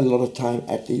spent a lot of time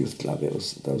at the youth club. It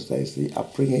was, those days, the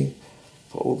upbringing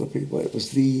for all the people. It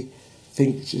was the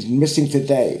thing which is missing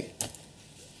today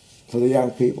for the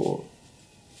young people,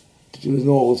 to do the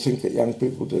normal thing that young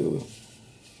people do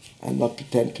and not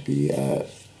pretend to be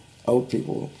old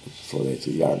people before they're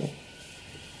too young.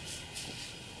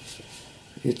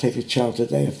 You take a child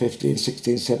today of 15,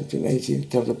 16, 17, 18,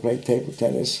 tell them to play table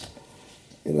tennis,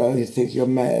 you think you're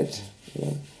mad,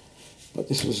 But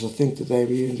this was the thing today,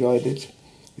 we enjoyed it,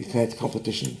 we had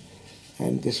competition,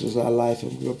 and this was our life,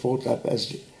 and we were brought up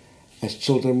as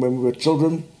children when we were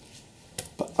children.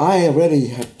 But I already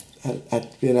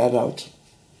had been an adult,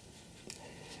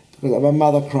 because my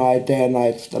mother cried day and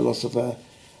night for the loss of her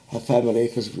family,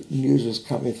 because news was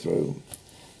coming through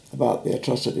about the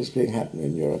atrocities being happening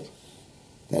in Europe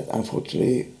that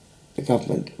unfortunately the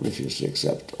government refused to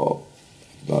accept or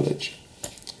acknowledge.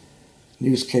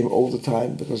 News came all the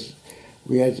time because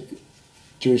we had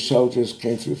Jewish soldiers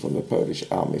came through from the Polish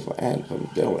army, from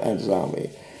General And's army,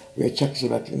 We had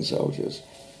Czechoslovakian soldiers,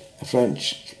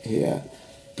 French here,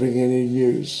 bringing in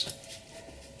news.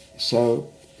 So,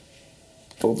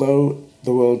 although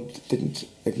the world didn't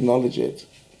acknowledge it,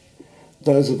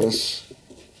 those of us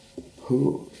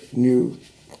who knew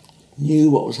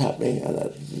what was happening and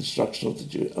that the destruction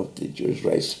of the Jewish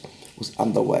race was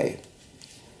underway.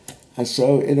 And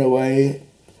so, in a way,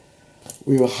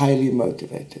 we were highly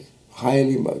motivated.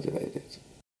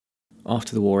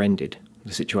 After the war ended,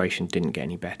 the situation didn't get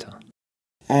any better.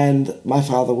 And my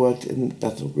father worked in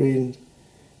Bethnal Green,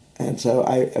 and so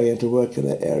I went to work in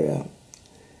that area.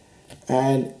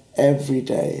 And every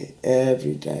day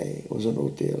was an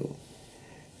ordeal.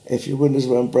 If your windows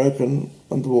weren't broken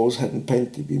and the walls hadn't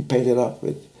been painted up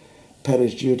with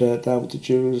Perish Judah, down with the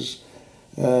Jews,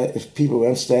 if people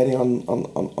weren't standing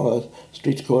on a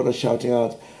street corner shouting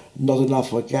out, "Not enough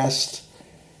for a guest,"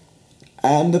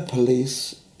 and the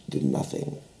police did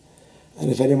nothing. And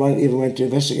if anyone even went to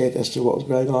investigate as to what was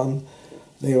going on,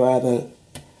 they were either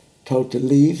told to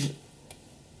leave,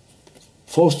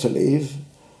 forced to leave,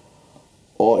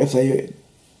 or if they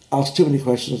asked too many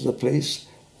questions of the police,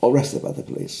 arrested by the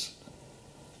police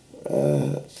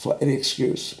for any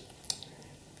excuse.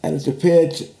 And it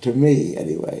appeared to me,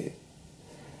 anyway,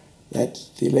 that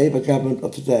the Labour government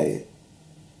of today,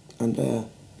 under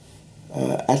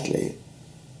Attlee,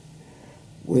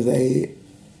 with a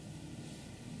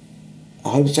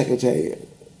Home Secretary,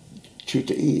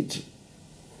 Tutor Eade,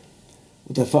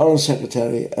 with the Foreign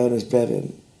Secretary, Ernest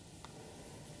Bevin,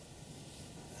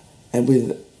 and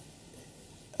with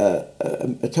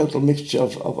a total mixture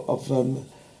of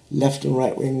left and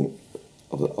right wing,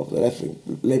 of the left wing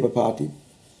Labour Party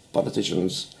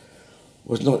politicians,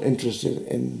 was not interested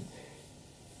in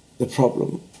the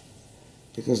problem,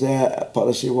 because their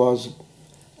policy was,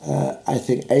 I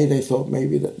think, they thought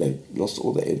maybe that they lost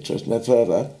all their interest and their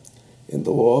fervour in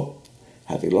the war.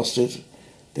 Having lost it,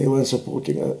 they weren't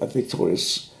supporting a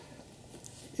victorious,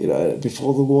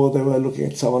 before the war they were looking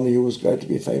at someone who was going to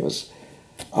be famous.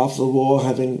 After the war,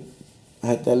 having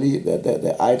had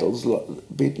their idols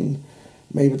beaten,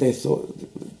 maybe they thought,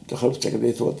 the Home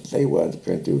Secretary thought that they weren't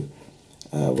going to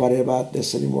worry about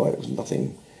this anymore. It was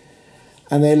nothing.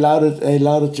 And they allowed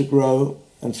it to grow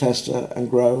and fester and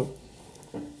grow.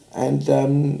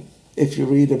 And if you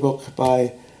read a book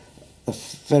by a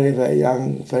very, very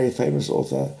young, very famous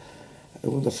author,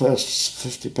 in the first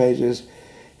 50 pages,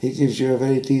 he gives you a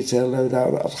very detailed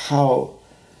lowdown of how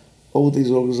all these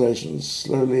organizations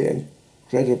slowly and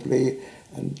incredibly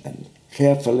and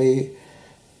carefully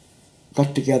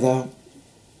got together,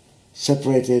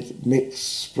 separated, mixed,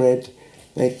 spread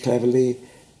very cleverly,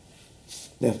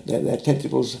 their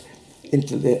tentacles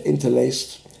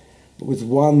interlaced, with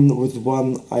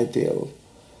one ideal: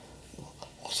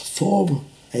 to form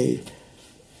a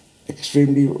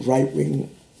extremely right-wing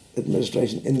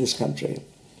administration in this country,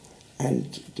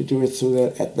 and to do it through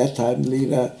at that time,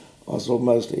 leader Oswald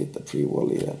Mosley, the pre-war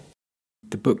leader.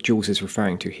 The book Jules is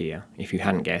referring to here, if you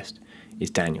hadn't guessed, is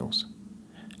Daniel's.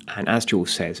 And as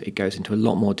Jules says, it goes into a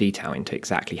lot more detail into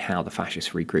exactly how the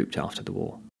fascists regrouped after the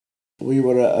war. We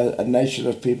were a nation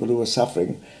of people who were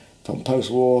suffering from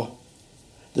post-war.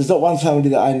 There's not one family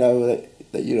that I know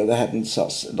that they hadn't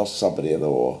lost somebody in the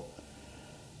war.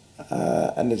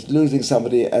 And it's losing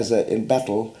somebody in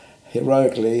battle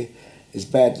heroically is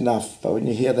bad enough, but when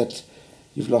you hear that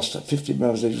you've lost 50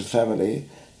 members of your family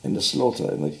in the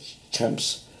slaughter in the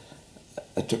camps,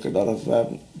 it took a lot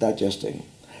of digesting.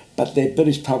 But the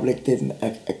British public didn't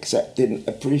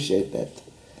appreciate that.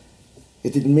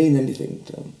 It didn't mean anything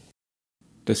to them.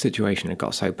 The situation had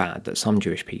got so bad that some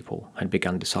Jewish people had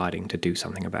begun deciding to do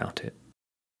something about it.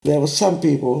 There were some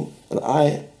people,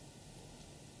 and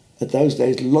at those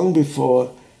days, long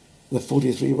before the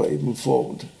 43 were even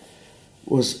formed,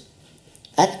 was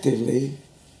actively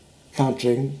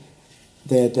countering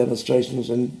their demonstrations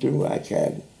and doing what I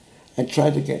can, and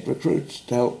trying to get recruits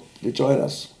to help to join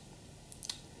us.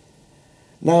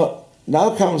 Now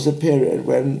comes the period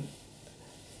when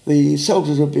the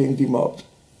soldiers were being demobbed.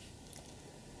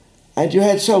 And you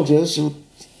had soldiers who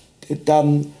had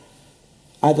done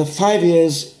either 5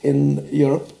 years in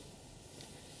Europe,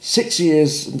 6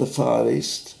 years in the Far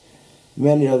East,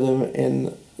 many of them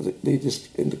in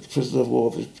the prisons of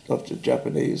war of the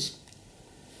Japanese,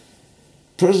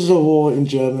 prisoners of war in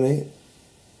Germany,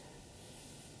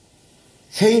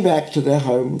 came back to their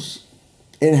homes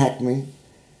in Hackney,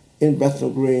 in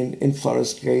Bethnal Green, in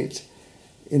Forest Gate,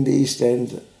 in the East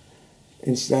End,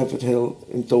 in Stamford Hill,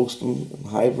 in Dalston, in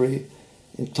Highbury,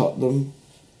 in Tottenham,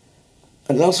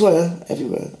 and elsewhere,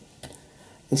 everywhere.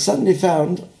 And suddenly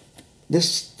found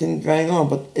this thing going on,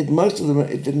 but most of them,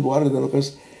 it didn't worry them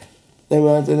because they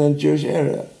weren't in a Jewish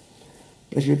area.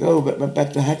 But if you go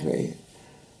back to Hackney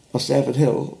or Stamford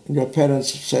Hill, and your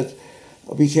parents said,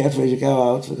 oh, be careful as you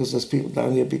go out because there's people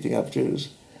down here beating up Jews.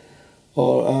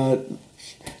 Or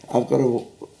I've got to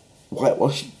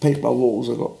whitewash, paint my walls,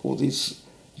 I've got all these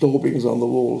daubings on the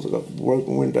walls, I've got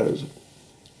broken windows.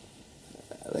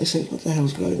 They said, what the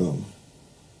hell's going on?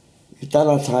 We've done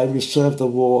our time, we've served the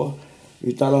war,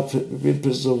 we've been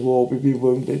prisoners of war, we've been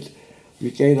wounded,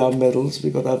 we gained our medals,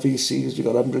 we got our VCs, we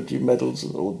got our military medals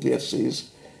and all the FCs.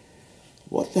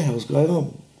 What the hell's going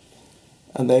on?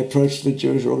 And they approached the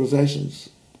Jewish organisations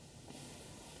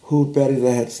who buried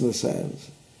their heads in the sand.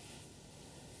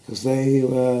 Because they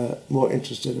were more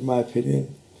interested, in my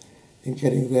opinion, in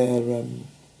getting their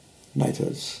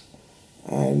knighthoods.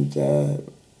 And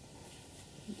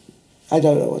I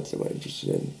don't know what they were interested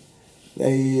in.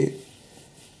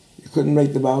 You couldn't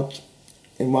make them out.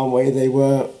 In one way they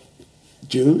were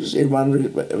Jews, in one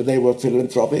they were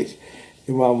philanthropic,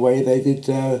 in one way they did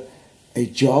a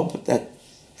job that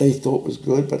they thought was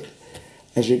good, but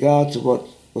as regard to what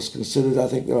was considered, I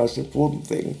think, the most important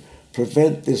thing,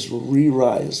 prevent this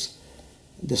re-rise,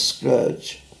 this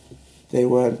scourge, they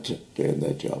weren't doing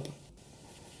their job.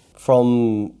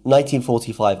 From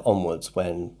 1945 onwards,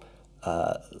 when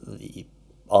the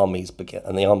armies began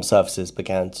and the armed services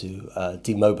began to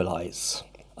demobilise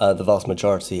the vast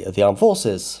majority of the armed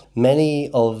forces, many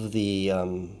of the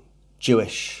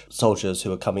Jewish soldiers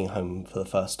who were coming home for the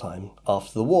first time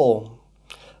after the war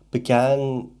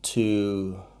began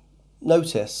to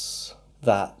notice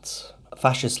that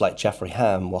fascists like Jeffrey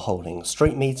Ham were holding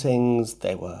street meetings,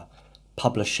 they were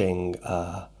publishing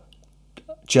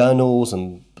journals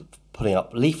and putting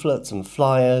up leaflets and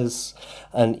flyers,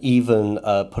 and even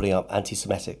putting up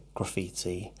anti-Semitic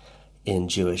graffiti in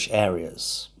Jewish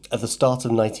areas. At the start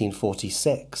of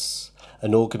 1946,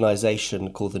 an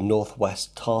organisation called the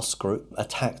Northwest Task Group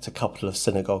attacked a couple of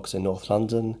synagogues in North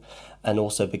London and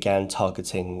also began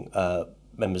targeting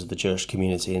members of the Jewish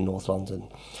community in North London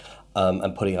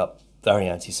and putting up very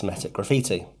anti-Semitic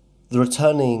graffiti. The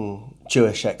returning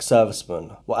Jewish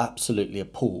ex-servicemen were absolutely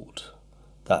appalled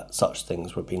that such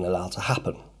things were being allowed to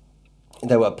happen.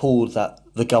 They were appalled that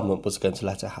the government was going to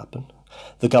let it happen.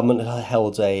 The government had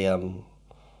held a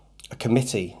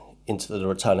committee into the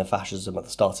return of fascism at the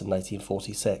start of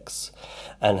 1946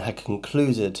 and had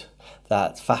concluded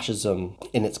that fascism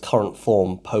in its current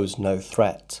form posed no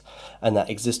threat and that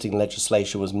existing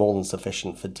legislation was more than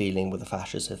sufficient for dealing with the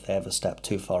fascists if they ever stepped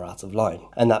too far out of line.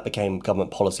 And that became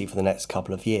government policy for the next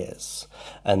couple of years.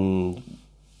 And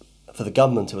for the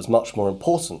government, it was much more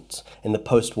important in the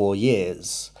post-war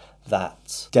years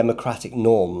that democratic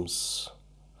norms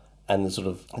and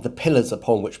the pillars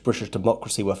upon which British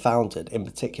democracy were founded, in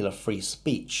particular free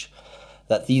speech,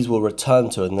 that these were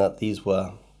returned to and that these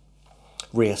were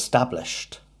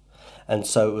re-established. And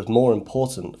so it was more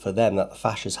important for them that the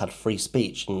fascists had free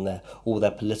speech and all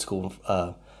their political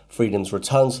freedoms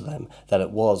returned to them than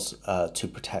it was to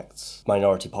protect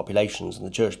minority populations and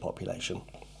the Jewish population.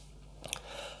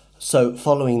 So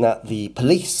following that, the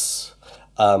police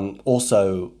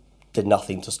also did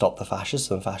nothing to stop the fascists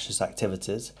and fascist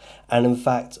activities. And in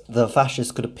fact, the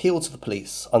fascists could appeal to the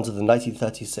police under the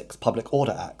 1936 Public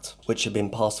Order Act, which had been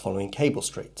passed following Cable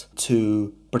Street,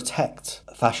 to protect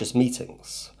fascist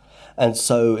meetings. And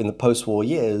so in the post-war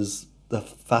years, the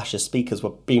fascist speakers were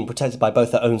being protected by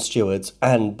both their own stewards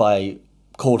and by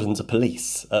cordons of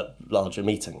police at larger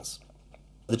meetings.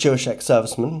 The Jewish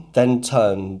ex-servicemen then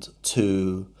turned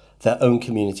to their own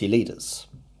community leaders.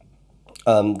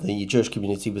 The Jewish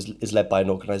community is led by an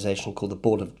organisation called the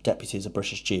Board of Deputies of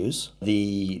British Jews.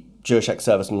 The Jewish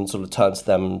ex-servicemen turned to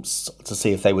them to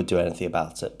see if they would do anything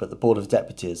about it, but the Board of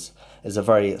Deputies is a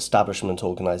very establishment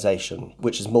organisation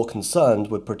which is more concerned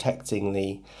with protecting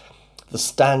the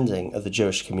standing of the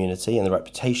Jewish community and the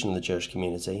reputation of the Jewish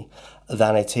community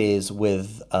than it is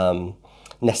with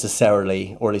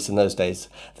necessarily, or at least in those days,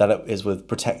 than it is with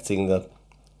protecting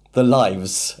the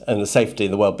lives and the safety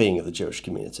and the well-being of the Jewish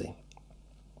community.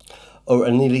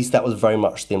 And at least that was very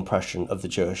much the impression of the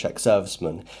Jewish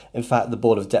ex-servicemen. In fact, the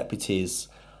Board of Deputies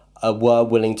were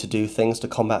willing to do things to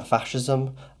combat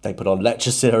fascism. They put on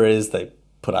lecture series, they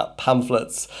put out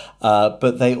pamphlets,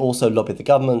 but they also lobbied the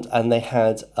government, and they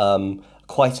had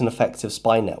quite an effective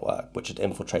spy network which had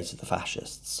infiltrated the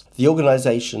fascists. The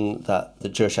organisation that the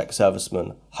Jewish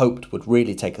ex-servicemen hoped would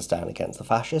really take a stand against the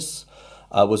fascists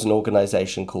was an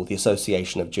organisation called the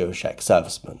Association of Jewish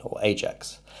Ex-Servicemen, or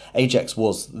AJEX. AJEX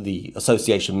was the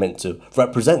association meant to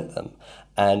represent them,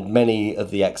 and many of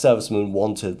the ex-servicemen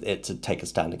wanted it to take a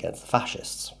stand against the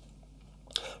fascists.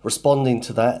 Responding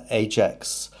to that,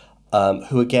 AJEX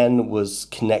who again was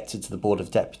connected to the Board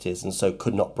of Deputies and so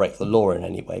could not break the law in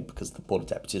any way because the Board of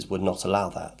Deputies would not allow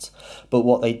that. But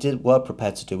what they were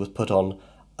prepared to do was put on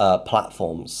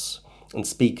platforms and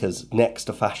speakers next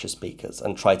to fascist speakers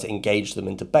and try to engage them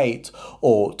in debate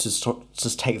or to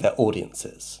just take their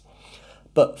audiences.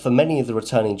 But for many of the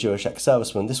returning Jewish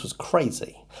ex-servicemen, this was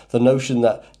crazy. The notion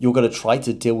that you're going to try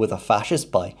to deal with a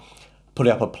fascist by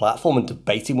putting up a platform and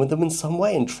debating with them in some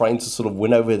way and trying to sort of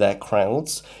win over their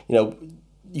crowds.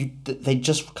 They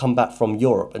just come back from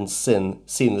Europe and seen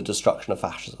the destruction of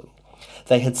fascism.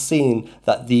 They had seen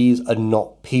that these are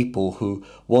not people who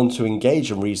want to engage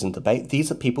in reasoned debate.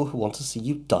 These are people who want to see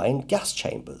you die in gas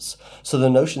chambers. So the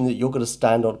notion that you're going to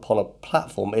stand upon a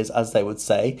platform is, as they would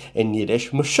say in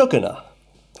Yiddish, meshugana.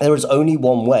 There is only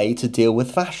one way to deal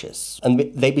with fascists, and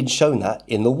they've been shown that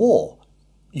in the war.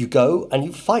 You go and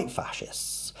you fight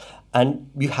fascists, and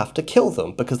you have to kill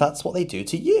them because that's what they do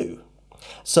to you.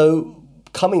 So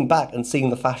coming back and seeing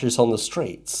the fascists on the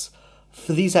streets,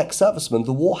 for these ex-servicemen,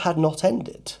 the war had not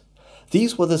ended.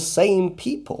 These were the same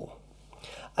people.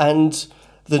 And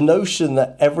the notion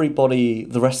that everybody,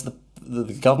 the rest of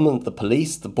the government, the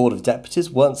police, the Board of Deputies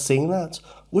weren't seeing that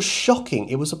was shocking.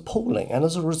 It was appalling. And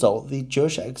as a result, the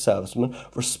Jewish ex-servicemen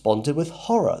responded with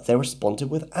horror. They responded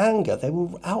with anger. They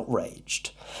were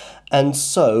outraged. And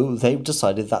so they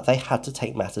decided that they had to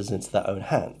take matters into their own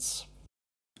hands.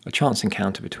 A chance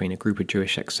encounter between a group of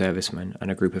Jewish ex-servicemen and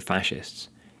a group of fascists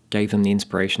gave them the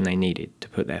inspiration they needed to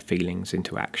put their feelings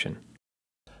into action.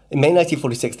 In May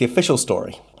 1946, the official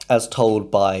story, as told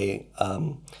by a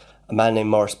man named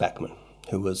Maurice Beckman,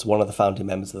 who was one of the founding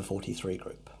members of the 43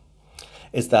 group,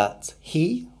 is that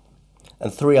he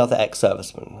and 3 other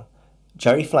ex-servicemen,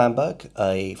 Gerry Flamberg,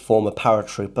 a former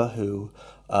paratrooper who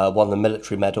won the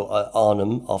military medal at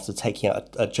Arnhem after taking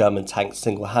out a German tank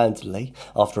single-handedly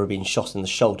after being shot in the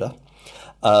shoulder,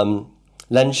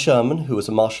 Len Sherman, who was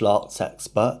a martial arts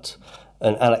expert,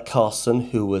 and Alec Carson,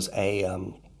 who was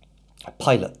a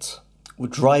pilot, were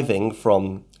driving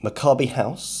from Maccabi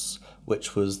House,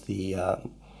 which was a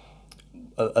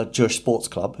Jewish sports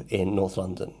club in North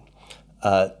London,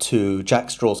 to Jack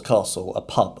Straw's Castle, a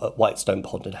pub at Whitestone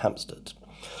Pond in Hampstead,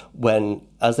 when,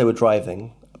 as they were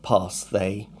driving past,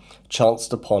 they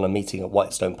chanced upon a meeting at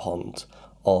Whitestone Pond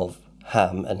of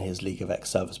Ham and his League of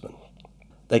Ex-Servicemen.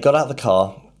 They got out of the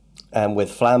car, and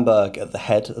with Flamberg at the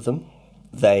head of them,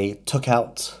 they took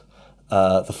out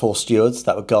the 4 stewards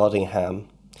that were guarding Ham,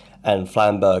 and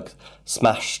Flamberg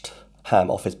smashed Ham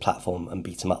off his platform and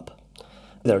beat him up.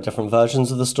 There are different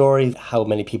versions of the story, how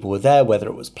many people were there, whether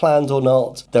it was planned or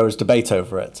not. There is debate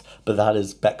over it, but that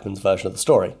is Beckman's version of the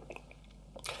story.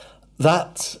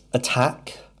 That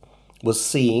attack was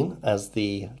seen as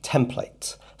the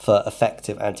template for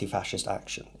effective anti-fascist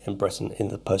action in Britain in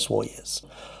the post-war years.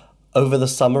 Over the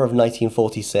summer of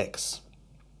 1946,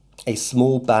 a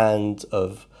small band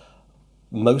of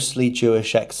mostly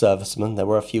Jewish ex-servicemen, there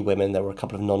were a few women, there were a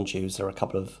couple of non-Jews, there were a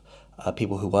couple of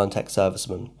people who weren't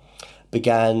ex-servicemen,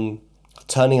 began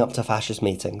turning up to fascist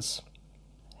meetings,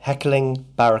 heckling,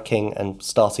 barracking, and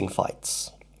starting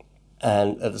fights.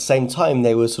 And at the same time,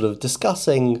 they were sort of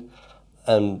discussing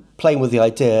and playing with the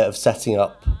idea of setting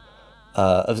up,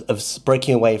 of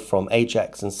breaking away from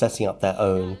AJEX and setting up their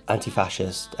own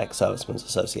anti-fascist ex-servicemen's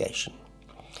association.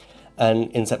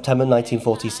 And in September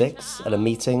 1946, at a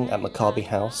meeting at Maccabi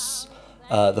House,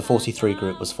 the 43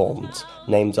 group was formed,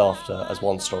 named after, as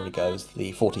one story goes,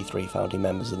 the 43 founding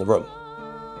members in the room.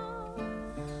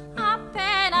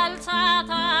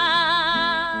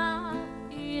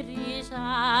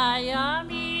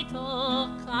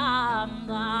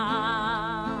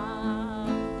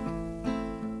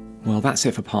 Well, that's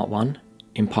it for part 1.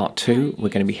 In part 2, we're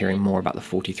going to be hearing more about the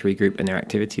 43 group and their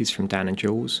activities from Dan and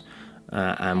Jules,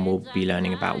 and we'll be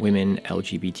learning about women,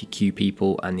 LGBTQ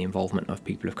people, and the involvement of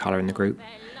people of colour in the group,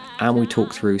 and we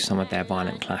talk through some of their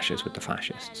violent clashes with the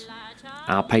fascists.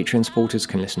 Our Patreon supporters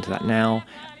can listen to that now,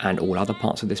 and all other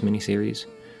parts of this mini-series.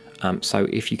 So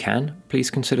if you can,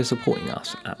 please consider supporting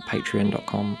us at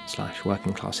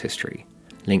patreon.com/workingclasshistory,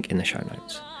 link in the show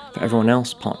notes. For everyone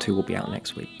else, part 2 will be out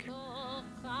next week.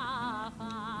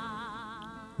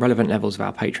 Relevant levels of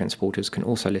our Patreon supporters can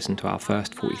also listen to our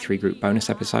first 43 group bonus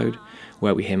episode,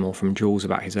 where we hear more from Jules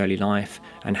about his early life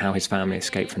and how his family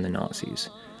escaped from the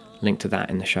Nazis. Link to that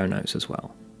in the show notes as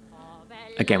well.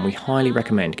 Again, we highly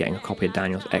recommend getting a copy of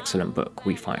Daniel's excellent book,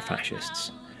 We Fight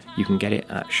Fascists. You can get it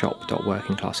at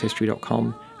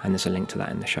shop.workingclasshistory.com, and there's a link to that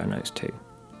in the show notes too.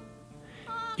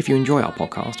 If you enjoy our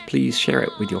podcast, please share it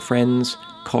with your friends,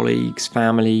 colleagues,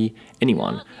 family,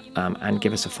 anyone, and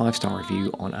give us a 5-star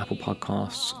review on Apple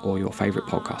Podcasts or your favourite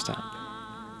podcast app.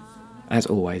 As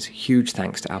always, huge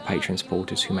thanks to our Patreon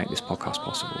supporters who make this podcast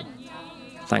possible.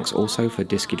 Thanks also for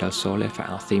Dischi del Sole for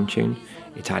our theme tune,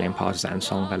 Italian partisan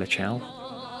song Bella Ciao.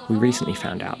 We recently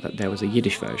found out that there was a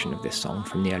Yiddish version of this song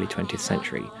from the early 20th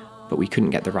century, but we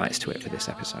couldn't get the rights to it for this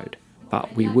episode.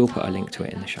 But we will put a link to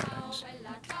it in the show notes.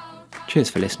 Cheers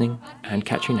for listening, and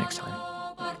catch you next time.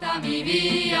 Portami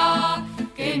via,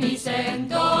 che mi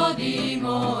sento di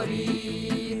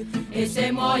morir, e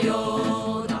se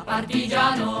muoio da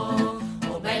partigiano,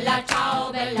 oh bella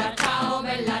ciao, bella ciao,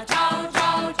 bella ciao,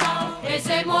 ciao, ciao, e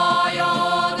se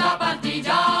muoio da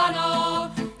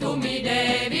partigiano, tu mi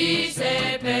devi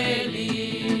seppellire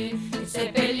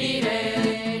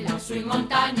lassù in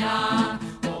montagna,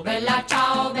 oh bella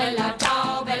ciao, bella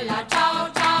ciao, bella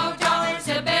ciao, ciao, ciao,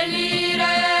 seppellire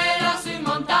lassù in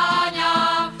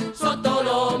montagna, sotto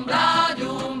l'ombra di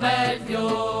un bel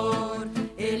fior,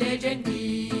 e le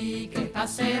genti che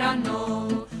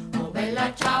passeranno, oh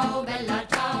bella ciao, bella ciao.